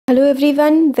Hello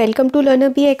everyone, welcome to learner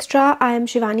B extra. I am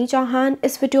Shivani Chauhan.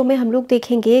 इस video में हम लोग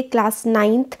देखेंगे क्लास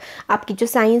 9th आपकी जो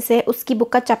साइंस है उसकी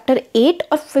बुक का चैप्टर 8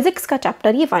 और फिजिक्स का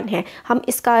चैप्टर ये 1 है। हम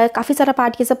इसका काफ़ी सारा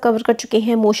पार्ट ये सब कवर कर चुके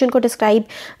हैं। मोशन को डिस्क्राइब,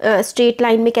 स्ट्रेट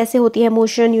लाइन में कैसे होती है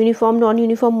motion, uniform non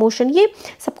uniform motion, ये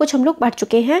सब कुछ हम लोग पढ़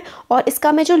चुके हैं। और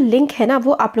इसका मैं जो लिंक है ना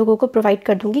वो आप लोगों को प्रोवाइड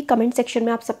कर दूँगी कमेंट सेक्शन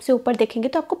में। आप सबसे ऊपर देखेंगे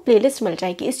तो आपको प्लेलिस्ट मिल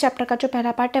जाएगी। इस चैप्टर का जो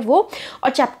पहला पार्ट है वो, और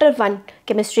चैप्टर 1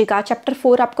 केमिस्ट्री का, चैप्टर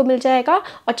 4 आपको मिल जाएगा,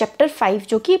 और चैप्टर 5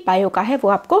 जो कि बायो का है वो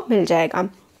आपको मिल जाएगा।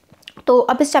 तो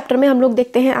अब इस चैप्टर में हम लोग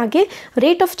देखते हैं आगे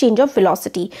rate of change of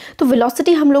velocity. तो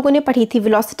वेलोसिटी हम लोगों ने पढ़ी थी।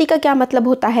 वेलोसिटी का क्या मतलब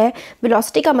होता है?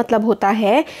 वेलोसिटी का मतलब होता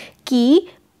है कि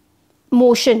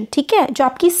मोशन, ठीक है, जो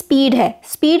आपकी स्पीड है,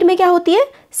 स्पीड में क्या होती है?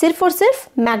 सिर्फ और सिर्फ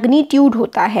मैग्नीट्यूड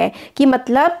होता है। कि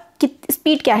मतलब कि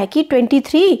स्पीड क्या है कि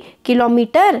 23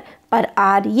 किलोमीटर पर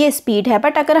आवर ये स्पीड है।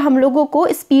 बट अगर हम लोगों को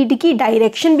स्पीड की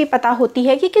डायरेक्शन भी पता होती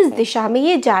है कि किस दिशा में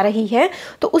ये जा रही है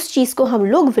तो उस चीज़ को हम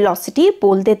लोग वेलोसिटी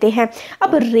बोल देते हैं।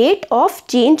 अब rate of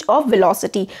change of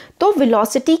velocity, तो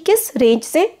वेलोसिटी किस रेंज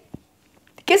से,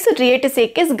 किस रेट से,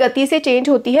 किस गति से चेंज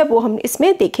होती है वो हम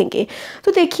इसमें देखेंगे।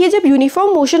 तो देखिए, जब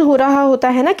यूनिफॉर्म मोशन हो रहा होता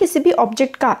है ना किसी भी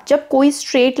ऑब्जेक्ट का, जब कोई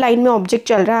स्ट्रेट लाइन में ऑब्जेक्ट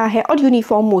चल रहा है और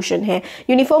यूनिफॉर्म मोशन है।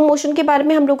 यूनिफॉर्म मोशन के बारे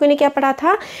में हम लोगों ने क्या पढ़ा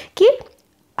था कि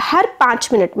हर 5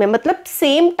 मिनट में, मतलब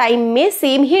सेम टाइम में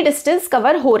सेम ही डिस्टेंस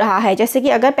कवर हो रहा है। जैसे कि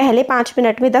अगर पहले 5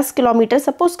 मिनट में 10 किलोमीटर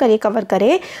सपोज करिए कवर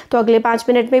करें, तो अगले 5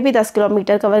 मिनट में भी 10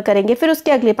 किलोमीटर कवर करेंगे, फिर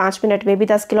उसके अगले 5 मिनट में भी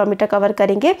 10 किलोमीटर कवर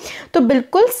करेंगे। तो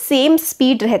बिल्कुल सेम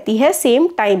स्पीड रहती है सेम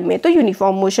टाइम में, तो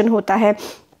यूनिफॉर्म मोशन होता है।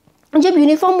 जब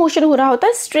यूनिफॉर्म मोशन हो रहा होता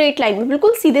है स्ट्रेट लाइन में,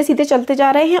 बिल्कुल सीधे सीधे चलते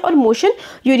जा रहे हैं और मोशन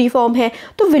यूनिफॉर्म है,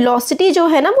 तो वेलोसिटी जो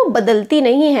है ना वो बदलती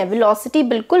नहीं है, वेलोसिटी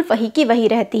बिल्कुल वही की वही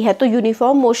रहती है। तो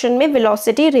यूनिफॉर्म मोशन में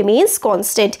वेलोसिटी रिमेन्स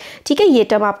कांस्टेंट, ठीक है, ये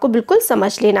टर्म आपको बिल्कुल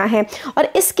समझ लेना है।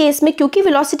 और इस केस में क्योंकि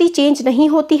वेलोसिटी चेंज नहीं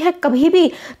होती है कभी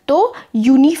भी, तो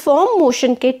यूनिफॉर्म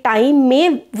मोशन के टाइम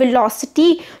में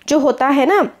वेलोसिटी जो होता है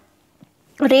ना,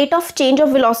 rate of change of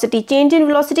velocity, change in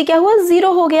velocity क्या हुआ?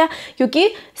 0 हो गया। क्योंकि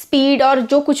स्पीड और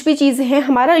जो कुछ भी चीज़ें हैं,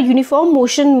 हमारा यूनिफॉर्म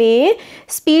मोशन में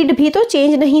स्पीड भी तो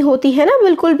चेंज नहीं होती है ना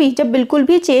बिल्कुल भी। जब बिल्कुल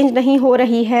भी चेंज नहीं हो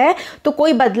रही है तो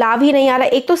कोई बदलाव ही नहीं आ रहा।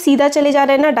 एक तो सीधा चले जा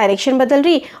रहे हैं, ना डायरेक्शन बदल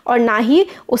रही और ना ही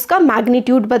उसका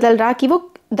मैग्नीट्यूड बदल रहा कि वो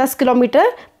 10 किलोमीटर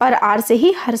पर आवर से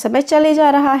ही हर समय चले जा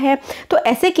रहा है। तो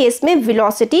ऐसे केस में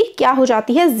वेलोसिटी क्या हो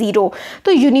जाती है? 0।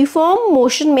 तो यूनिफॉर्म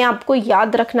मोशन में आपको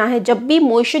याद रखना है, जब भी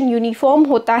मोशन यूनिफॉर्म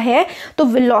होता है तो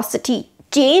velocity,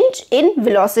 change in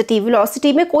velocity,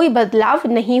 velocity में कोई बदलाव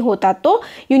नहीं होता। तो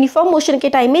यूनिफॉर्म मोशन के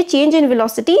टाइम में चेंज इन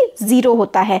वेलोसिटी 0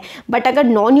 होता है। बट अगर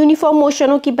नॉन यूनिफॉर्म मोशन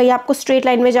हो कि भाई आपको स्ट्रेट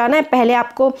लाइन में जाना है,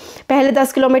 पहले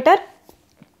 10 किलोमीटर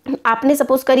आपने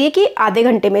सपोज करिए कि आधे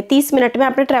घंटे में, 30 मिनट में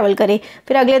आपने ट्रैवल करे,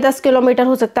 फिर अगले 10 किलोमीटर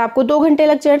हो सकता है आपको 2 घंटे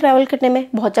लग जाए ट्रैवल करने में,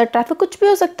 बहुत ज़्यादा ट्रैफिक, कुछ भी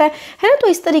हो सकता है ना। तो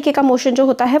इस तरीके का मोशन जो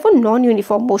होता है वो नॉन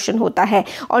यूनिफॉर्म मोशन होता है।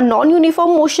 और नॉन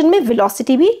यूनिफॉर्म मोशन में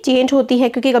वेलोसिटी भी चेंज होती है,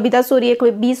 क्योंकि कभी 10 हो रही है,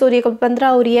 कभी 20 हो रही है, कभी 15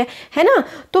 हो रही है ना।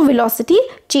 तो वेलोसिटी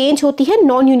चेंज होती है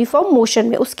नॉन यूनिफॉर्म मोशन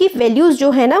में, उसकी वैल्यूज़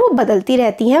जो है ना वो बदलती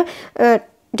रहती हैं।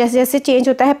 जैसे जैसे चेंज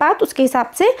होता है पाथ, उसके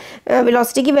हिसाब से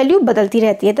वेलोसिटी की वैल्यू बदलती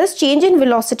रहती है। दस change in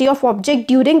velocity of object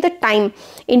during the time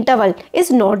interval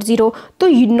is not 0। तो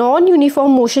नॉन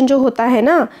यूनिफॉर्म मोशन जो होता है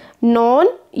ना, नॉन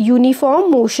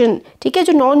यूनिफॉर्म मोशन, ठीक है,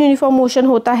 जो नॉन यूनिफॉर्म मोशन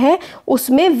होता है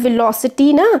उसमें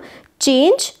वेलोसिटी ना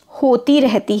चेंज होती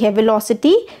रहती है,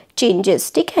 वेलोसिटी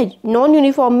चेंजेस, ठीक है। नॉन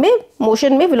यूनिफॉर्म में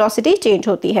मोशन में वेलोसिटी चेंज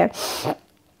होती है।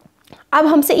 अब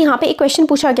हमसे यहाँ पे एक क्वेश्चन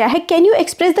पूछा गया है, can you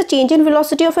express the change in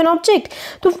velocity of an object.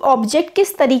 तो ऑब्जेक्ट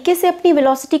किस तरीके से अपनी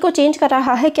वेलोसिटी को चेंज कर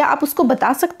रहा है, क्या आप उसको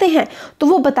बता सकते हैं? तो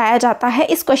वो बताया जाता है।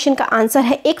 इस क्वेश्चन का आंसर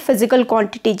है एक फिजिकल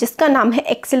क्वांटिटी जिसका नाम है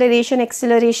acceleration.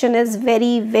 Acceleration is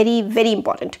very very very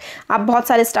important. आप बहुत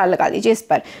सारे स्टार लगा लीजिए इस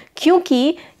पर,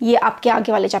 क्योंकि ये आपके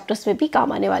आगे वाले चैप्टर्स में भी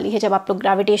काम आने वाली है। जब आप लोग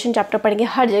ग्रेविटेशन चैप्टर पढ़ेंगे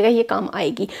हर जगह ये काम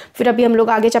आएगी। फिर अभी हम लोग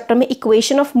आगे चैप्टर में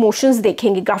इक्वेशन ऑफ मोशंस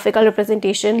देखेंगे, ग्राफिकल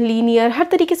रिप्रेजेंटेशन, लीनियर, हर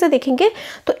तरीके से देखेंगे।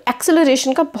 तो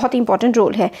एक्सेलरेशन का बहुत इंपॉर्टेंट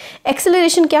रोल है।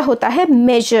 एक्सेलरेशन क्या होता है?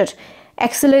 Major.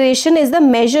 Acceleration is the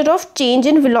measure of change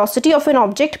in velocity of an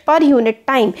object per unit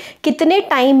time. कितने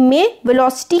टाइम में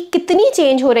वेलोसिटी कितनी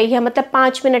चेंज हो रही है, मतलब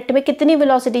 5 मिनट में कितनी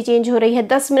वेलोसिटी चेंज हो रही है,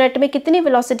 10 मिनट में कितनी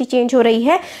वेलोसिटी चेंज हो रही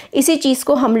है, इसी चीज़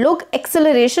को हम लोग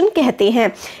एक्सेलरेशन कहते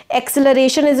हैं।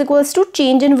 Acceleration is equals to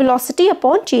change in velocity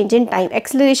upon change in time.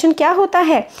 Acceleration क्या होता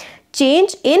है?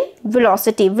 चेंज इन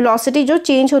वेलोसिटी, वेलोसिटी जो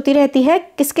चेंज होती रहती है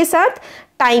किसके साथ?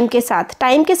 टाइम के साथ।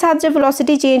 टाइम के साथ जब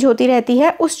वेलोसिटी चेंज होती रहती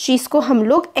है उस चीज़ को हम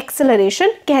लोग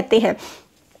एक्सेलरेशन कहते हैं।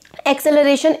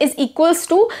 Acceleration is equals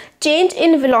to change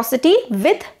in velocity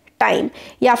with time,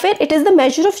 या फिर it is the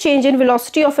measure of change in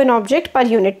velocity of an object per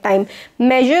unit time.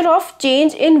 Measure of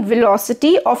change in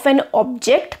velocity of an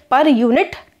object per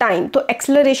unit time. तो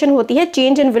acceleration होती है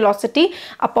change in velocity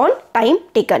upon time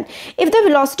taken. If the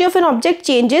velocity of an object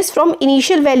changes from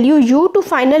initial value u to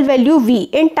final value v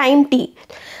in time t।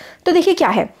 तो देखिए क्या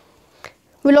है,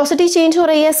 velocity change हो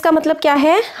रही है, इसका मतलब क्या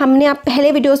है, हमने आप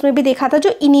पहले वीडियोस में भी देखा था, जो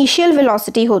इनिशियल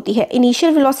वेलोसिटी होती है।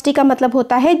 इनिशियल वेलोसिटी का मतलब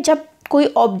होता है जब कोई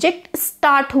ऑब्जेक्ट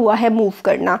स्टार्ट हुआ है मूव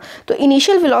करना, तो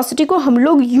इनिशियल वेलोसिटी को हम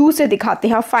लोग u से दिखाते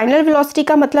हैं। फाइनल वेलोसिटी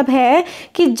का मतलब है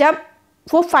कि जब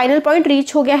वो फाइनल पॉइंट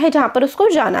रीच हो गया है जहाँ पर उसको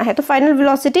जाना है, तो फाइनल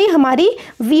वेलोसिटी हमारी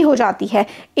v हो जाती है।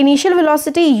 इनिशियल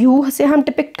वेलोसिटी u से हम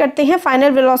डिपिक्ट करते हैं,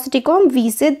 फाइनल वेलोसिटी को हम v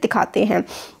से दिखाते हैं।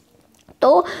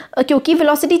 तो क्योंकि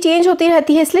वेलोसिटी चेंज होती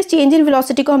रहती है, इसलिए चेंज इन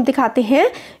वेलोसिटी को हम दिखाते हैं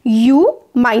u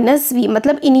माइनस v,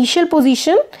 मतलब initial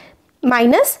position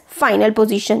minus final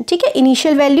position. ठीक है,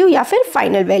 इनिशियल वैल्यू या फिर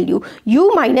final value,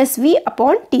 u minus v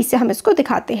upon t से हम इसको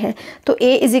दिखाते हैं। तो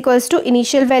a is equals to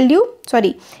initial value,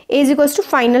 sorry a is equals to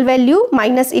final value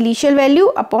minus initial value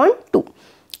upon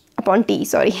t,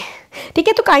 sorry. ठीक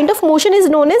है, तो kind of motion is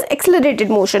known as accelerated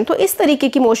motion. तो इस तरीके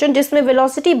की मोशन जिसमें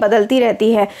वेलोसिटी बदलती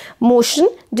रहती है, मोशन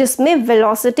जिसमें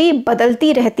वेलोसिटी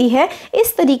बदलती रहती है,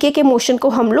 इस तरीके के मोशन को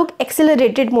हम लोग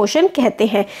एक्सेलरेटेड मोशन कहते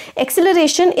हैं।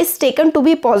 Acceleration is taken to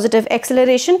be positive.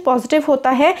 Acceleration positive होता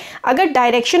है अगर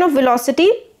direction of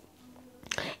velocity,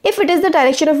 if it is the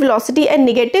direction of velocity, and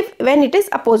negative when it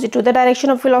is opposite to the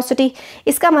direction of velocity।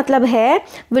 इसका मतलब है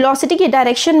velocity की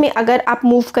direction में अगर आप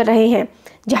मूव कर रहे हैं,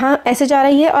 जहाँ ऐसे जा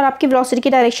रही है और आपकी वेलोसिटी की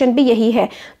डायरेक्शन भी यही है,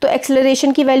 तो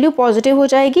एक्सेलरेशन की वैल्यू पॉजिटिव हो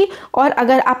जाएगी। और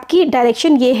अगर आपकी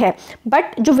डायरेक्शन ये है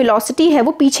बट जो वेलोसिटी है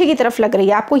वो पीछे की तरफ लग रही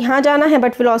है, आपको यहाँ जाना है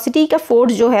बट वेलोसिटी का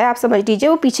फोर्स जो है आप समझ लीजिए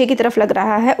वो पीछे की तरफ लग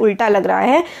रहा है, उल्टा लग रहा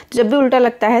है, तो जब भी उल्टा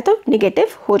लगता है तो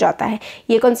निगेटिव हो जाता है।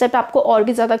 ये कॉन्सेप्ट आपको और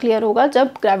भी ज़्यादा क्लियर होगा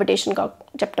जब ग्रेविटेशन का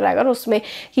चैप्टर आएगा उसमें,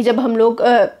 कि जब हम लोग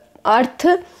अर्थ,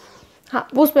 हाँ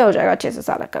वो उसमें हो जाएगा अच्छे से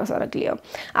सारा का सारा क्लियर।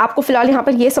 आपको फिलहाल यहाँ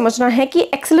पर ये समझना है कि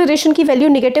एक्सेलरेशन की वैल्यू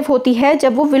नेगेटिव होती है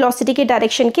जब वो वेलोसिटी के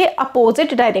डायरेक्शन के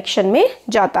अपोजिट डायरेक्शन में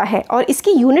जाता है, और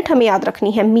इसकी यूनिट हमें याद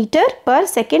रखनी है मीटर पर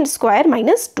सेकेंड स्क्वायर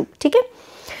माइनस 2। ठीक है,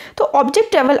 तो ऑब्जेक्ट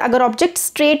ट्रेवल, अगर ऑब्जेक्ट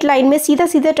स्ट्रेट लाइन में सीधा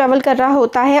सीधा ट्रेवल कर रहा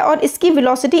होता है और इसकी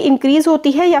वेलोसिटी इंक्रीज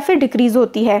होती है या फिर डिक्रीज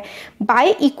होती है y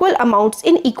equal amounts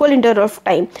in equal interval of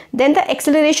time, then the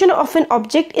acceleration of an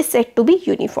object is said to be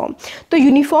uniform. तो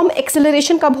यूनिफॉर्म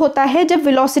एक्सेलरेशन कब होता है, जब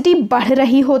वेलोसिटी बढ़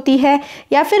रही होती है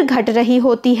या फिर घट रही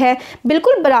होती है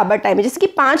बिल्कुल बराबर टाइम में। जैसे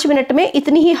कि 5 मिनट में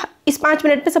इतनी ही, इस 5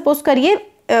 मिनट में सपोज करिए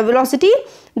वेलोसिटी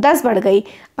 10 बढ़ गई,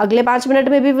 अगले 5 मिनट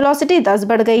में भी वेलोसिटी 10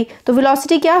 बढ़ गई, तो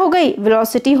वेलोसिटी क्या हो गई,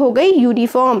 वेलोसिटी हो गई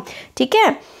यूनिफॉर्म। ठीक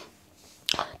है,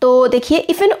 तो देखिए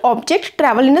if an object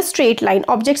travel in a straight line,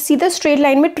 object सीधा स्ट्रेट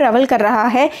लाइन में ट्रैवल कर रहा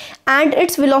है एंड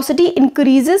इट्स वेलोसिटी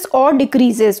इंक्रीजेस और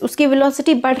डिक्रीजेस, उसकी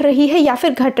वेलोसिटी बढ़ रही है या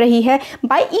फिर घट रही है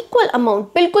बाय इक्वल अमाउंट,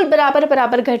 बिल्कुल बराबर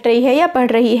बराबर घट रही है या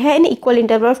बढ़ रही है in equal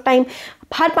interval of time.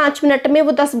 Her 5 minute में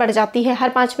वो 10 बढ़ जाती है, हर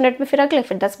 5 मिनट में फिर अगले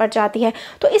फिर 10 बढ़ जाती है।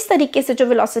 तो इस तरीके से जो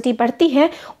वेलोसिटी बढ़ती है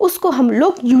उसको हम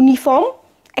लोग यूनिफॉर्म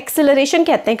एक्सेलरेशन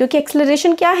कहते हैं, क्योंकि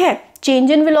एक्सेलरेशन क्या है,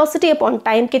 change in velocity upon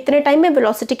time, कितने टाइम में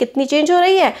वेलोसिटी कितनी चेंज हो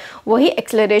रही है वही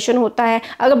एक्सेलरेशन होता है।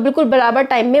 अगर बिल्कुल बराबर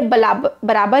टाइम में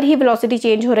बराबर ही वेलोसिटी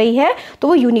चेंज हो रही है तो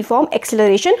वो यूनिफॉर्म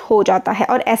एक्सेलरेशन हो जाता है।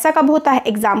 और ऐसा कब होता है,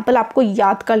 एग्जाम्पल आपको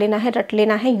याद कर लेना है, रट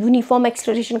लेना है। यूनिफॉर्म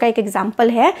एक्सेलरेशन का एक एग्जाम्पल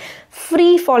है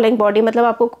फ्री फॉलिंग बॉडी, मतलब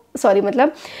आपको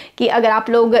मतलब कि अगर आप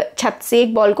लोग छत से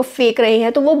एक बॉल को फेंक रहे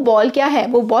हैं तो वो बॉल क्या है,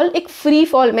 वो बॉल एक फ्री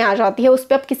फॉल में आ जाती है, उस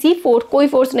पर आप किसी कोई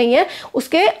फोर्स नहीं है,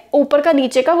 उसके ऊपर का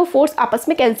नीचे का वो फोर्स आपस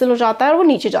में कैंसिल हो जाता है और वो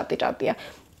नीचे जाती है।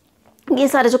 ये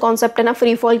सारे जो कॉन्सेप्ट है ना,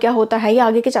 फ्री फॉल क्या होता है, ये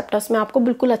आगे के चैप्टर्स में आपको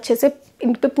बिल्कुल अच्छे से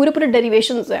इन पे पूरे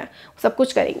डेरिवेशंस हैं, सब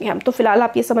कुछ करेंगे हम। तो फिलहाल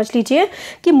आप ये समझ लीजिए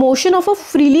कि motion of a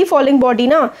freely falling body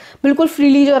ना, बिल्कुल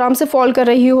फ्रीली जो आराम से फॉल कर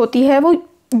रही होती है वो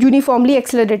यूनिफॉर्मली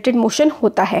एक्सेलरेटेड मोशन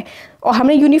होता है। और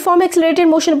हमने यूनिफॉर्म एक्सेलरेटेड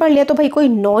मोशन पढ़ लिया, तो भाई कोई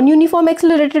नॉन यूनिफॉर्म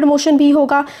एक्सेलरेटेड मोशन भी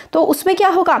होगा। तो उसमें क्या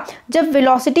होगा, जब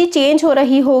वेलोसिटी चेंज हो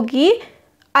रही होगी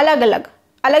अलग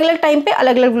अलग टाइम पे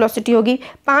अलग अलग वेलोसिटी होगी।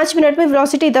 5 मिनट में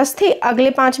वेलोसिटी 10 थी, अगले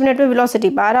 5 मिनट में वेलोसिटी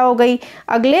 12 हो गई,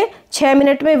 अगले 6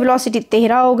 मिनट में वेलोसिटी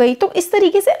 13 हो गई। तो इस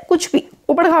तरीके से कुछ भी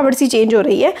ऊपर खाबड़ सी चेंज हो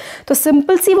रही है, तो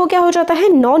सिंपल सी वो क्या हो जाता है,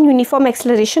 नॉन यूनिफॉर्म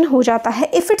एक्सेलरेशन हो जाता है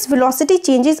if its velocity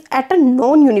changes at a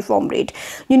non uniform rate.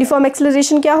 Uniform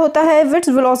acceleration क्या होता है, if its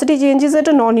velocity changes at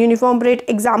a non uniform rate.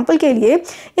 Example के लिए,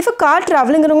 if a car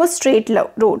travelling along a straight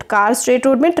road, car straight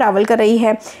road में travel कर रही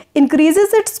है,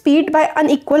 increases its speed bye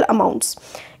unequal amounts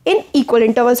in equal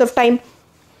intervals of time.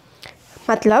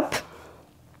 मतलब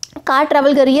car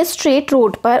travel कर रही है स्ट्रेट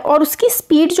रोड पर और उसकी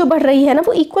स्पीड जो बढ़ रही है ना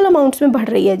वो इक्वल अमाउंट्स में बढ़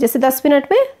रही है। जैसे 10 मिनट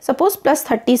में सपोज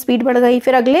 +30 स्पीड बढ़ गई,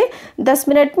 फिर अगले 10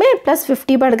 मिनट में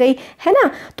 +50 बढ़ गई, है ना।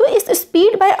 तो इस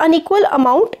speed bye unequal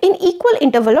amount in equal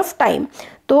interval of time,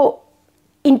 तो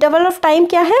इंटरवल ऑफ टाइम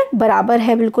क्या है, बराबर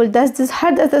है बिल्कुल 10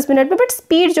 हर 10 मिनट में, बट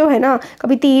स्पीड जो है ना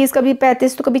कभी 30, कभी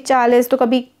 35, तो कभी 40, तो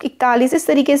कभी 41, इस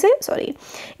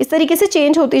तरीके से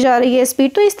चेंज होती जा रही है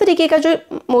स्पीड। तो इस तरीके का जो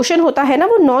मोशन होता है ना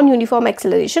वो नॉन यूनिफॉर्म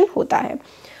एक्सेलरेशन होता है।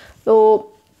 तो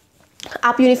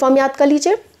आप यूनिफॉर्म याद कर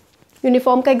लीजिए।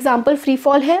 यूनिफॉर्म का एग्जाम्पल फ्री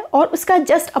फॉल है, और उसका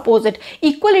just opposite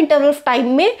equal interval of time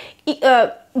में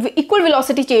इक्वल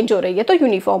वेलोसिटी चेंज हो रही है तो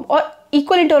यूनिफॉर्म, और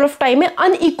इक्वल इंटरवल ऑफ टाइम में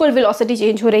अनइक्वल वेलोसिटी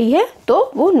चेंज हो रही है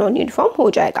तो वो नॉन यूनिफॉर्म हो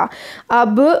जाएगा।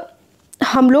 अब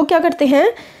हम लोग क्या करते हैं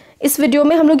इस वीडियो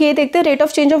में, हम लोग ये देखते हैं rate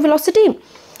of change of velocity.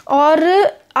 और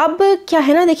अब क्या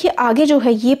है ना, देखिए आगे जो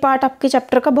है ये पार्ट आपके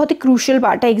चैप्टर का बहुत ही क्रूशियल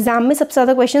पार्ट है। एग्जाम में सबसे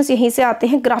ज़्यादा क्वेश्चंस यहीं से आते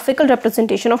हैं, ग्राफिकल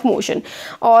रिप्रेजेंटेशन ऑफ मोशन।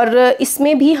 और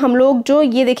इसमें भी हम लोग जो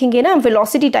ये देखेंगे ना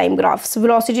वेलोसिटी टाइम ग्राफ्स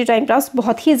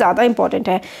बहुत ही ज़्यादा इंपॉर्टेंट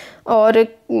है, और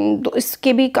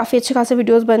इसके भी काफ़ी अच्छे खासे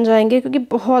वीडियोस बन जाएंगे क्योंकि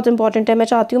बहुत इंपॉर्टेंट है। मैं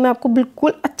चाहती हूँ मैं आपको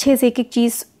बिल्कुल अच्छे से एक एक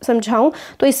चीज़ समझाऊँ।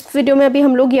 तो इस वीडियो में अभी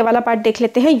हम लोग ये वाला पार्ट देख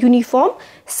लेते हैं, यूनिफॉर्म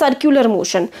सर्कुलर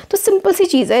मोशन। तो सिंपल सी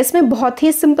चीज़ है, इसमें बहुत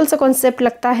ही सिंपल सा कॉन्सेप्ट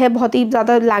लगता है, बहुत ही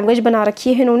ज़्यादा लैंग्वेज बना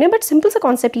रखी है इन्होंने, बट सिंपल सा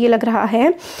कॉन्सेप्ट ये लग रहा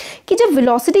है कि जब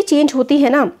वेलोसिटी चेंज होती है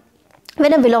ना,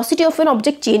 When a velocity of an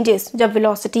object changes, जब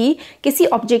वेलोसिटी किसी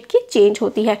ऑब्जेक्ट की चेंज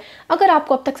होती है। अगर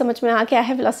आपको अब तक समझ में आ गया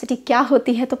है वेलोसिटी क्या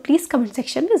होती है तो प्लीज़ कमेंट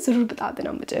सेक्शन में ज़रूर बता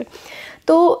देना मुझे।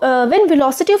 तो when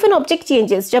velocity of an object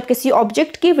changes, जब किसी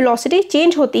ऑब्जेक्ट की वेलोसिटी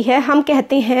चेंज होती है, हम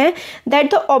कहते हैं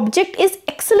that the object is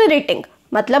accelerating.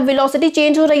 मतलब वेलोसिटी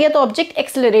चेंज हो रही है तो ऑब्जेक्ट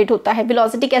एक्सेलरेट होता है।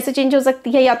 वेलोसिटी कैसे चेंज हो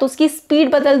सकती है, या तो उसकी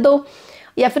स्पीड बदल दो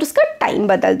या फिर उसका टाइम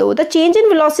बदल दो। The change in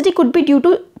velocity could be due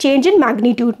to change in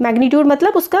magnitude. Magnitude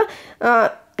मतलब उसका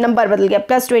नंबर बदल गया,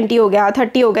 +20 हो गया,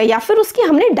 30 हो गया, या फिर उसकी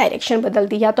हमने डायरेक्शन बदल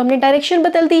दी, या तो हमने डायरेक्शन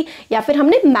बदल दी या फिर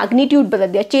हमने मैग्नीट्यूड बदल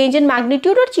दिया। चेंज इन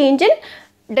मैग्नीट्यूड और change in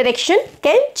direction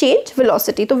can change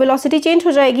velocity. तो वेलोसिटी चेंज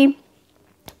हो जाएगी।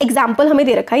 एग्जाम्पल हमें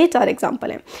दे रखा है, ये 4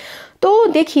 एग्जाम्पल हैं। तो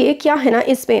देखिए क्या है ना,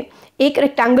 इसमें एक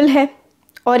रेक्टेंगल है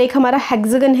और एक हमारा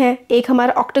हेक्सागन है, एक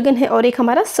हमारा ऑक्टागन है और एक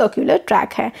हमारा सर्कुलर ट्रैक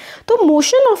है। तो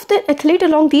motion of the athlete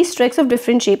along these tracks of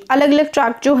different shape, अलग अलग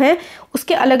ट्रैक जो हैं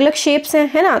उसके अलग अलग शेप्स हैं,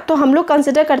 है ना। तो हम लोग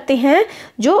कंसिडर करते हैं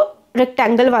जो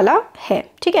रेक्टेंगल वाला है,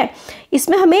 ठीक है।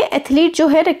 इसमें हमें एथलीट जो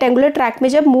है रेक्टेंगुलर ट्रैक में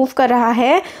जब मूव कर रहा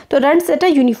है तो runs at a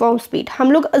uniform speed.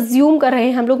 हम लोग अज्यूम कर रहे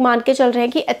हैं, हम लोग मान के चल रहे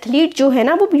हैं कि एथलीट जो है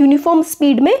ना वो यूनिफॉर्म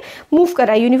स्पीड में मूव कर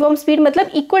रहा है। यूनिफॉर्म स्पीड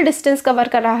मतलब इक्वल डिस्टेंस कवर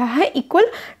कर रहा है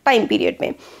इक्वल टाइम पीरियड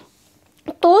में।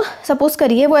 तो सपोज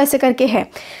करिए वो ऐसे करके है,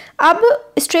 अब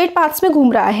स्ट्रेट पाथ्स में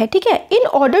घूम रहा है, ठीक है। In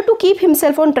order to keep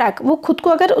himself on track, वो खुद को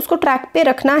अगर उसको ट्रैक पे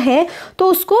रखना है तो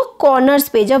उसको कॉर्नर्स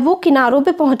पे, जब वो किनारों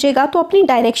पे पहुंचेगा तो अपनी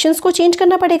डायरेक्शंस को चेंज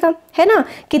करना पड़ेगा, है ना।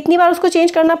 कितनी बार उसको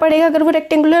चेंज करना पड़ेगा, अगर वो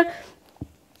रेक्टेंगुलर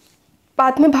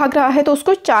पाथ में भाग रहा है तो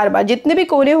उसको 4 बार, जितने भी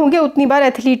कोने होंगे उतनी बार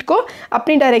एथलीट को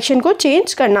अपनी डायरेक्शन को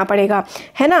चेंज करना पड़ेगा,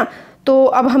 है ना। तो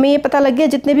अब हमें ये पता लग गया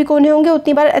जितने भी कोने होंगे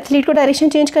उतनी बार एथलीट को डायरेक्शन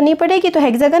चेंज करनी पड़ेगी। तो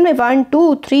हेक्सागन में 1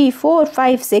 2 3 4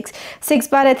 5 6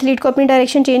 बार एथलीट को अपनी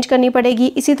डायरेक्शन चेंज करनी पड़ेगी।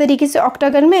 इसी तरीके से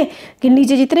ऑक्टागन में गिन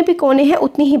लीजिए जितने भी कोने हैं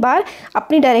उतनी ही बार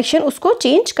अपनी डायरेक्शन उसको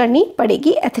चेंज करनी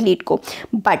पड़ेगी एथलीट को।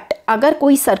 बट अगर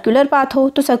कोई सर्कुलर पाथ हो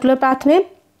तो सर्कुलर पाथ में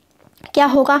क्या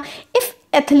होगा, if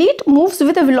athlete moves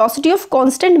with a velocity of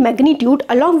constant magnitude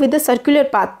along with the circular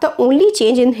path, the only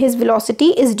change in his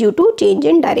velocity is due to change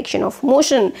in direction of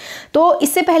motion। तो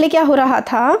इससे पहले क्या हो रहा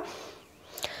था,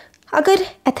 अगर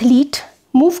एथलीट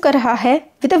मूव कर रहा है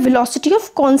with a velocity of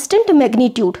constant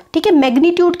magnitude, ठीक है,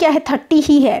 मैग्नीट्यूड क्या है 30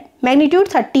 ही है, मैग्नीट्यूड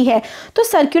 30 है, तो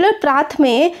सर्कुलर पाथ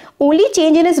में only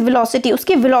change in is velocity,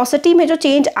 उसकी वेलोसिटी में जो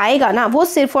चेंज आएगा ना वो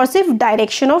सिर्फ और सिर्फ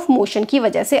डायरेक्शन ऑफ मोशन की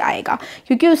वजह से आएगा,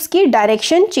 क्योंकि उसकी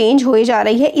डायरेक्शन चेंज हो जा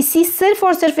रही है। इसी सिर्फ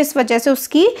और सिर्फ इस वजह से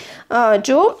उसकी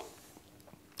जो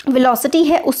वेलोसिटी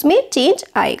है उसमें चेंज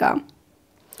आएगा।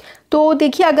 तो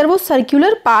देखिए अगर वो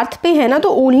सर्कुलर पाथ पे है ना तो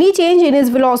only change in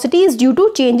is velocity is due to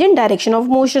change in direction of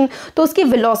motion. तो उसकी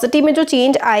वेलोसिटी में जो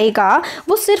चेंज आएगा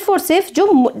वो सिर्फ और सिर्फ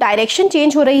जो डायरेक्शन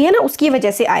चेंज हो रही है ना उसकी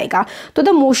वजह से आएगा। तो the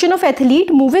motion of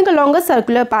athlete moving along a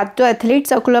circular path, जो एथलीट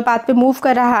सर्कुलर पाथ पे मूव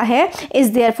कर रहा है is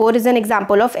therefore is an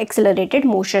example of accelerated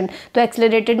motion. तो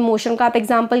एक्सेलरेटेड मोशन का आप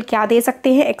एग्जांपल क्या दे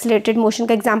सकते हैं, एक्सेलरेटेड मोशन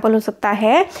का एग्जांपल हो सकता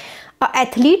है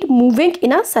athlete moving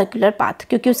in a circular path,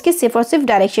 क्योंकि उसकी सिर्फ और सिर्फ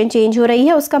डायरेक्शन चेंज हो रही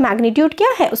है, उसका मैग्नीट्यूड क्या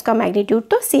है, उसका मैग्नीट्यूड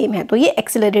तो सेम है। तो ये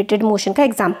एक्सेलरेटेड मोशन का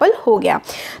एग्जांपल हो गया।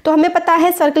 तो हमें पता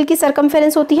है सर्कल की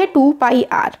सरकमफेरेंस होती है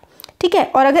 2πr, ठीक है।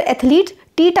 और अगर एथलीट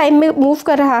t टाइम में मूव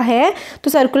कर रहा है तो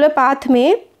सर्कुलर पाथ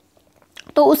में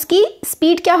तो उसकी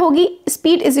स्पीड क्या होगी,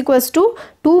 speed is equals to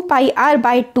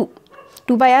 2πr/t।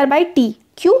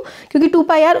 क्यों, क्योंकि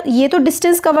 2πr ये तो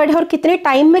डिस्टेंस कवर्ड है और कितने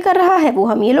टाइम में कर रहा है वो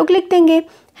हम ये लोग लिख देंगे,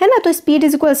 है ना। तो speed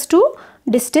is equals to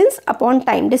distance upon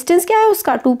time. Distance क्या है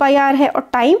उसका 2πr है और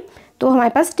टाइम तो हमारे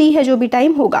पास t है जो भी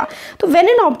टाइम होगा। तो when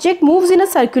an object moves in a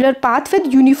circular path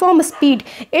with uniform speed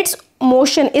it's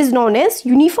motion is known as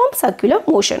uniform circular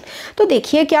motion. तो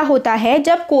देखिए क्या होता है,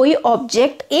 जब कोई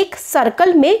ऑब्जेक्ट एक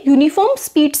सर्कल में यूनिफॉर्म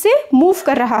स्पीड से मूव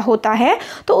कर रहा होता है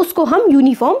तो उसको हम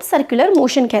यूनिफॉर्म सर्कुलर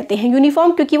मोशन कहते हैं।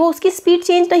 यूनिफॉर्म क्योंकि वो उसकी स्पीड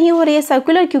चेंज नहीं हो रही है,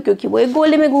 सर्कुलर क्योंकि वो एक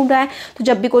गोले में घूम रहा है। तो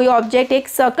जब भी कोई ऑब्जेक्ट एक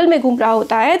सर्कल में घूम रहा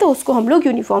होता है तो उसको हम लोग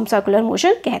यूनिफॉर्म सर्कुलर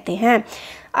मोशन कहते हैं।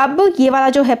 अब ये वाला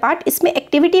जो है पार्ट, इसमें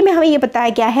एक्टिविटी में हमें ये बताया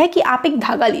गया है कि आप एक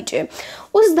धागा लीजिए,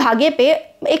 उस धागे पे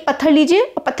एक पत्थर लीजिए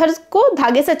और पत्थर को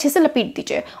धागे से अच्छे से लपेट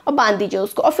दीजिए और बांध दीजिए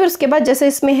उसको, और फिर उसके बाद जैसे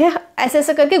इसमें है ऐसे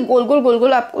ऐसे करके गोल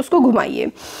गोल आप उसको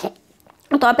घुमाइए।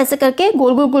 तो आप ऐसे करके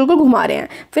गोल गोल घुमा रहे हैं,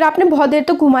 फिर आपने बहुत देर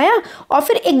तक घुमाया और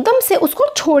फिर एकदम से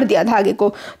उसको छोड़ दिया धागे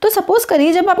को। तो सपोज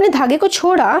करिए जब आपने धागे को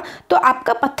छोड़ा तो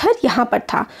आपका पत्थर यहाँ पर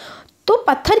था, तो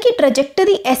पत्थर की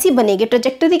ट्रेजेक्टरी ऐसी बनेगी।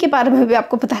 ट्रेजेक्टरी के बारे में भी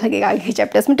आपको पता लगेगा आगे के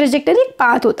चैप्टर्स में। ट्रेजेक्टरी एक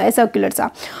पाथ होता है सर्कुलर सा।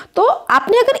 तो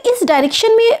आपने अगर इस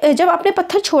डायरेक्शन में जब आपने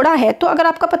पत्थर छोड़ा है तो अगर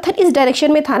आपका पत्थर इस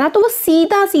डायरेक्शन में था ना तो वो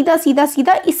सीधा सीधा सीधा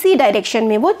सीधा इसी डायरेक्शन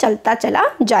में वो चलता चला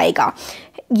जाएगा।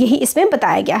 यही इसमें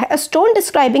बताया गया है। A stone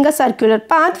describing a circular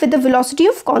path with the velocity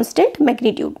of constant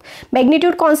magnitude.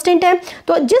 Magnitude constant है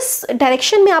तो जिस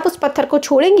डायरेक्शन में आप उस पत्थर को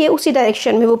छोड़ेंगे उसी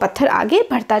डायरेक्शन में वो पत्थर आगे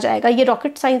बढ़ता जाएगा। ये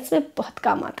रॉकेट साइंस में बहुत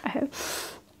काम आता है।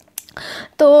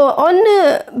 तो on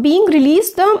being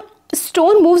release the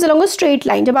stone moves along a straight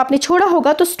line. जब आपने छोड़ा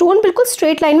होगा तो स्टोन बिल्कुल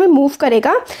स्ट्रेट लाइन में मूव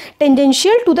करेगा,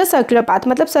 tangential to the circular path.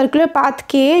 मतलब सर्कुलर पाथ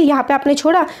के यहाँ पे आपने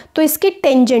छोड़ा तो इसके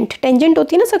टेंजेंट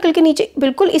होती है ना सर्कल के नीचे,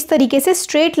 बिल्कुल इस तरीके से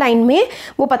स्ट्रेट लाइन में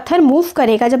वो पत्थर मूव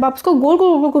करेगा। जब आप उसको गोल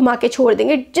गोल घुमा के छोड़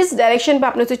देंगे, जिस डायरेक्शन पे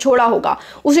आपने उसे छोड़ा होगा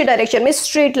उसी डायरेक्शन में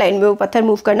स्ट्रेट लाइन में वो पत्थर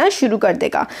मूव करना शुरू कर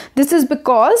देगा। This is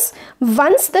because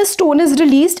once the stone is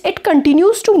release it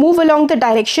continues to move along the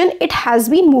direction it has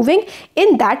been moving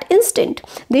in that instant.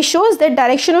 This shows that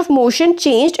direction of motion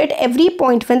changed at every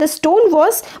point when the stone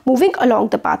was moving along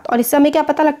the path. और इससे हमें क्या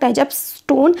पता लगता है, जब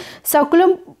stone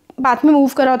circular path में move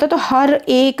कर रहा होता है तो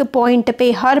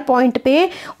हर पॉइंट पे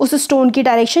उस स्टोन की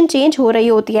डायरेक्शन चेंज हो रही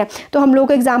होती है। तो हम लोग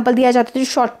को एग्जांपल दिया जाता है,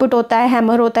 जो शॉर्ट पुट होता है,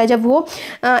 हैमर होता है, जब वो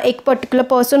एक पर्टिकुलर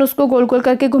पर्सन उसको गोल गोल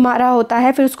करके घुमा रहा होता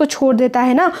है फिर उसको छोड़ देता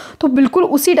है ना, तो बिल्कुल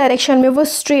उसी डायरेक्शन में वो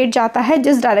स्ट्रेट जाता है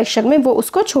जिस डायरेक्शन में वो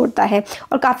उसको छोड़ता है।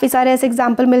 और काफ़ी सारे ऐसे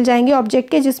एग्जाम्पल मिल जाएंगे ऑब्जेक्ट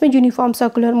के जिसमें यूनिफॉर्म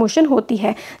सर्कुलर मोशन होती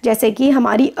है, जैसे कि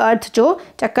हमारी अर्थ जो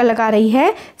चक्कर लगा रही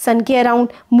है सन के अराउंड,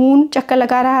 मून चक्कर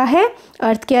लगा रहा है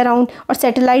अर्थ के अराउंड, और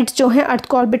सैटेलाइट्स जो हैं अर्थ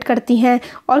को ऑर्बिट करती हैं,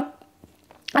 और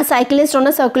अ cyclist on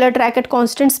a circular track at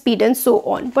constant speed and so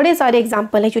on. बड़े सारे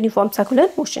एग्जांपल हैं यूनिफॉर्म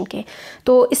सर्कुलर मोशन के।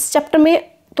 तो इस चैप्टर में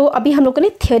तो अभी हम लोगों ने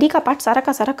थ्योरी का पार्ट सारा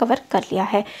का सारा कवर कर लिया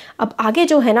है। अब आगे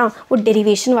जो है ना वो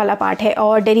डेरिवेशन वाला पार्ट है,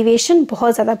 और डेरिवेशन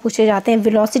बहुत ज़्यादा पूछे जाते हैं।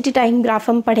 वेलोसिटी टाइम ग्राफ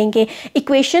हम पढ़ेंगे,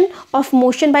 equation of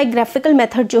motion bye graphical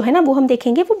method जो है ना वो हम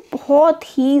देखेंगे, वो बहुत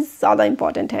ही ज़्यादा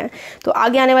इंपॉर्टेंट है। तो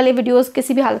आगे आने वाले वीडियोस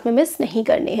किसी भी हालत में मिस नहीं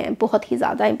करने हैं, बहुत ही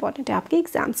ज़्यादा इंपॉर्टेंट है आपके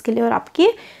एग्जाम्स के लिए और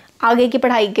आपके आगे की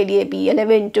पढ़ाई के लिए भी।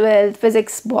 11th 12th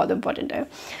फिज़िक्स बहुत इंपॉर्टेंट है।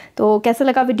 तो कैसा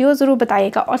लगा वीडियो ज़रूर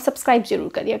बताइएगा और सब्सक्राइब ज़रूर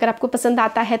करिए। अगर आपको पसंद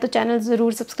आता है तो चैनल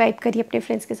ज़रूर सब्सक्राइब करिए, अपने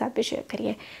फ्रेंड्स के साथ भी शेयर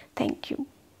करिए। Thank you.